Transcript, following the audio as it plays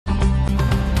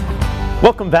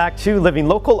Welcome back to Living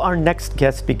Local. Our next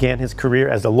guest began his career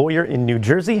as a lawyer in New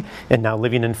Jersey and now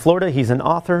living in Florida. He's an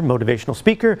author, motivational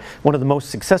speaker, one of the most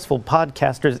successful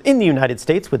podcasters in the United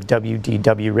States with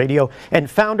WDW Radio, and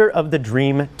founder of the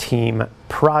Dream Team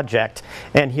Project.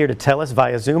 And here to tell us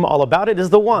via Zoom all about it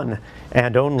is the one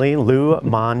and only Lou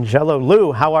Mongello.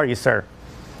 Lou, how are you, sir?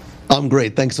 I'm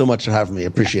great. Thanks so much for having me.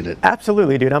 Appreciate it.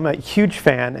 Absolutely, dude. I'm a huge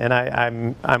fan, and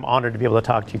I'm honored to be able to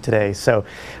talk to you today. So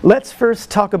let's first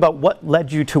talk about what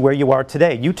led you to where you are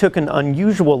today. You took an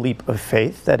unusual leap of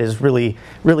faith that has really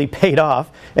paid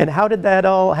off. And how did that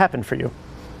all happen for you?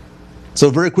 So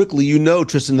very quickly, you know,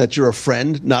 Tristan, that you're a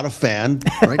friend, not a fan,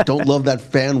 right? Don't love that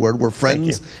fan word. We're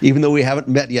friends, even though we haven't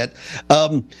met yet.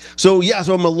 So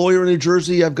I'm a lawyer in New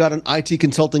Jersey. I've got an IT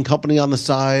consulting company on the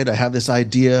side. I have this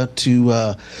idea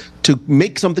to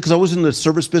make something, because I was in the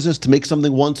service business, to make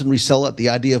something once and resell it. The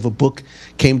idea of a book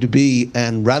came to be,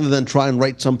 and rather than try and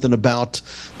write something about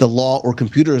the law or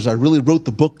computers, I really wrote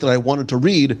the book that I wanted to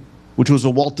read, which was a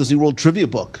Walt Disney World trivia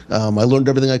book. I learned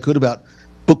everything I could about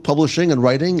book publishing and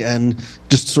writing, and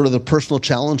just sort of the personal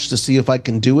challenge to see if I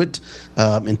can do it.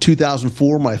 In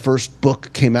 2004, my first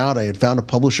book came out. I had found a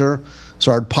publisher,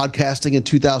 started podcasting in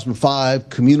 2005,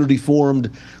 community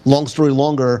formed. Long story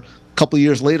longer, a couple of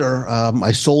years later,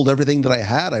 I sold everything that I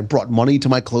had. I brought money to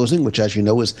my closing, which, as you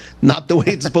know, is not the way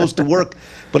it's supposed to work.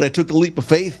 But I took a leap of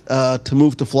faith to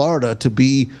move to Florida to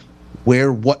be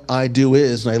where what I do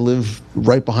is, and I live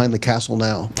right behind the castle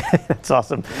now. That's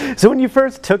awesome. So when you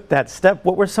first took that step,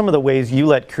 what were some of the ways you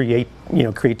let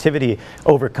creativity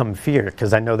overcome fear?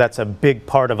 Because I know that's a big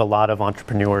part of a lot of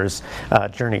entrepreneurs'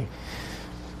 journey.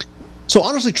 So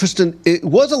honestly, Tristan, it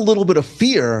was a little bit of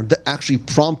fear that actually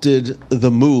prompted the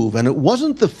move. And it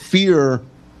wasn't the fear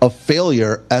of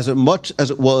failure as much as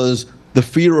it was the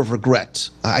fear of regret.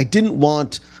 I didn't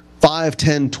want 5,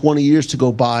 10, 20 years to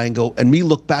go by and me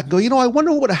look back and go, I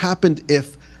wonder what would have happened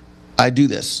if I do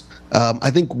this. I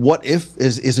think what if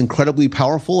is incredibly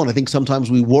powerful. And I think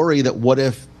sometimes we worry that what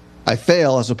if I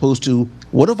fail, as opposed to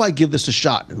what if I give this a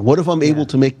shot? And what if I'm able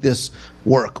to make this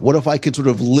work? What if I could sort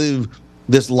of live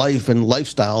this life and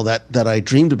lifestyle that I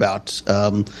dreamed about?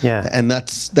 And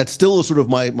that's still sort of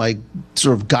my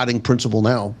sort of guiding principle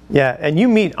now. Yeah, and you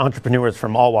meet entrepreneurs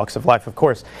from all walks of life, of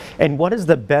course. And what is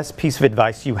the best piece of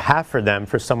advice you have for them,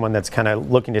 for someone that's kind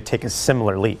of looking to take a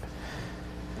similar leap?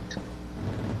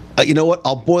 You know what?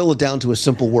 I'll boil it down to a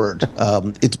simple word.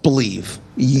 It's believe.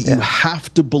 You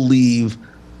have to believe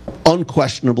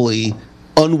unquestionably,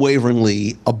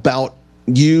 unwaveringly about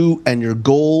you and your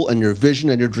goal and your vision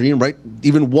and your dream, right?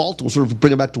 Even Walt, we'll sort of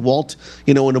bring it back to Walt,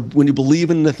 when you believe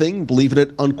in the thing, believe in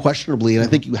it unquestionably. And I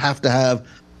think you have to have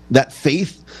that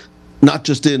faith, not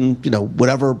just in,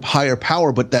 whatever higher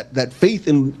power, but that faith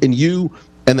in you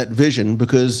and that vision,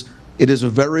 because it is a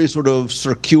very sort of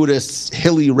circuitous,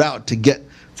 hilly route to get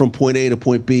from point A to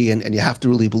point B, and you have to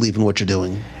really believe in what you're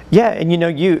doing. Yeah,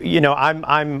 and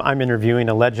I'm interviewing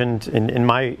a legend in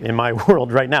my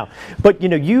world right now. But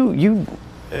you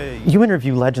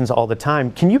interview legends all the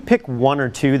time. Can you pick one or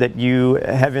two that you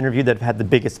have interviewed that have had the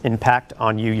biggest impact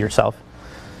on you yourself?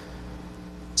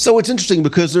 So it's interesting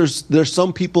because there's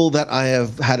some people that I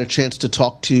have had a chance to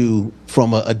talk to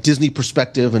from a Disney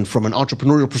perspective and from an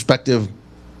entrepreneurial perspective,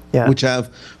 which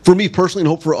have, for me personally and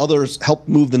hope for others, helped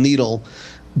move the needle.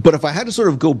 But if I had to sort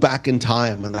of go back in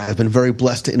time, and I've been very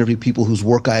blessed to interview people whose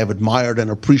work I have admired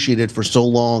and appreciated for so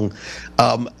long,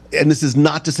 and this is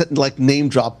not to set like name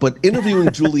drop, but interviewing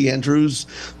Julie Andrews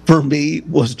for me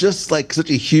was just like such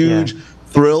a huge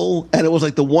thrill. And it was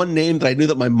like the one name that I knew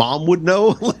that my mom would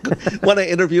know when I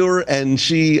interview her, and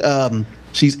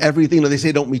she's everything. They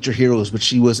say don't meet your heroes, but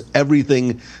she was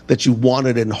everything that you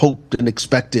wanted and hoped and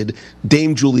expected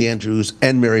Dame Julie Andrews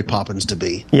and Mary Poppins to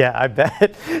be. Yeah, I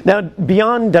bet. Now,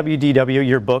 beyond WDW,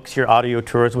 your books, your audio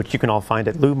tours, which you can all find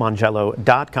at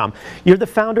loumongello.com, you're the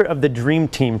founder of the Dream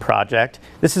Team Project.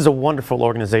 This is a wonderful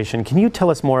organization. Can you tell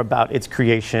us more about its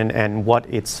creation and what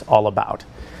it's all about?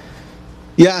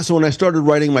 Yeah, so when I started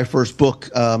writing my first book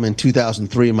in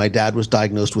 2003, my dad was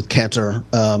diagnosed with cancer,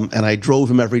 and I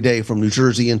drove him every day from New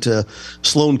Jersey into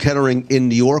Sloan Kettering in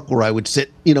New York, where I would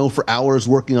sit, for hours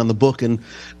working on the book, and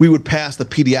we would pass the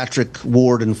pediatric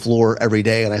ward and floor every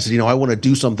day. And I said, I want to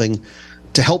do something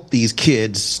to help these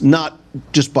kids, not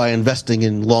just by investing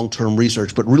in long-term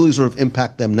research, but really sort of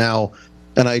impact them now.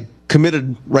 And I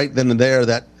committed right then and there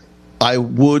that I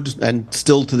would, and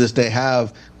still to this day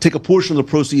have, take a portion of the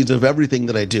proceeds of everything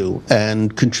that I do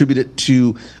and contribute it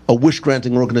to a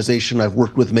wish-granting organization I've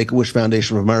worked with, Make-A-Wish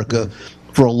Foundation of America,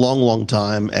 for a long, long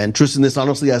time. And Tristan, this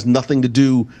honestly has nothing to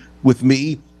do with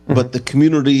me. but the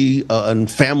community and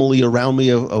family around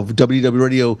me of WDW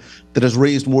Radio that has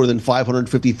raised more than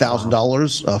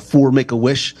 $550,000 for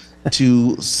Make-A-Wish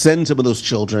to send some of those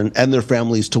children and their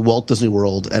families to Walt Disney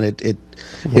World. And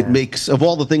it makes, of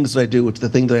all the things that I do, it's the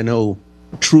thing that I know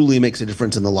truly makes a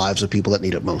difference in the lives of people that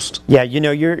need it most. Yeah, you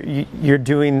know, you're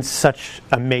doing such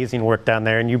amazing work down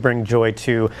there, and you bring joy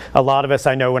to a lot of us.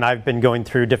 I know when I've been going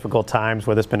through difficult times,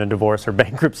 whether it's been a divorce or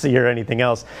bankruptcy or anything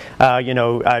else, you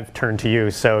know, I've turned to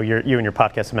you. So you and your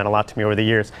podcast have meant a lot to me over the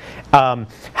years.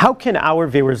 How can our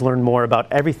viewers learn more about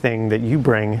everything that you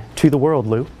bring to the world,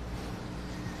 Lou?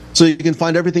 So you can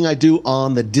find everything I do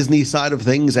on the Disney side of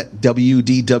things at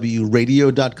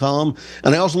wdwradio.com.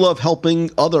 And I also love helping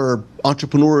other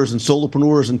entrepreneurs and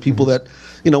solopreneurs and people that,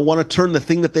 you know, want to turn the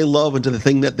thing that they love into the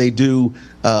thing that they do,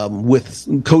 with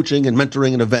coaching and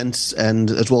mentoring and events,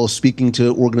 and as well as speaking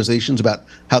to organizations about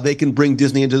how they can bring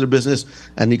Disney into their business.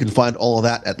 And you can find all of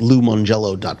that at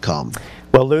loumongello.com.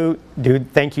 Well, Lou,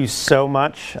 dude, thank you so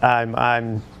much.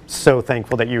 I'm so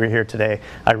thankful that you were here today.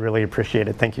 I really appreciate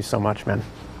it. Thank you so much, man.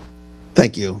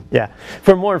 Thank you. Yeah.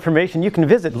 For more information, you can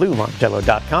visit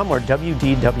loumongello.com or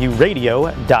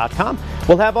wdwradio.com.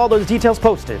 We'll have all those details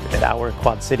posted at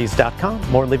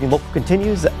ourquadcities.com. More Living Local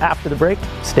continues after the break.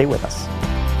 Stay with us.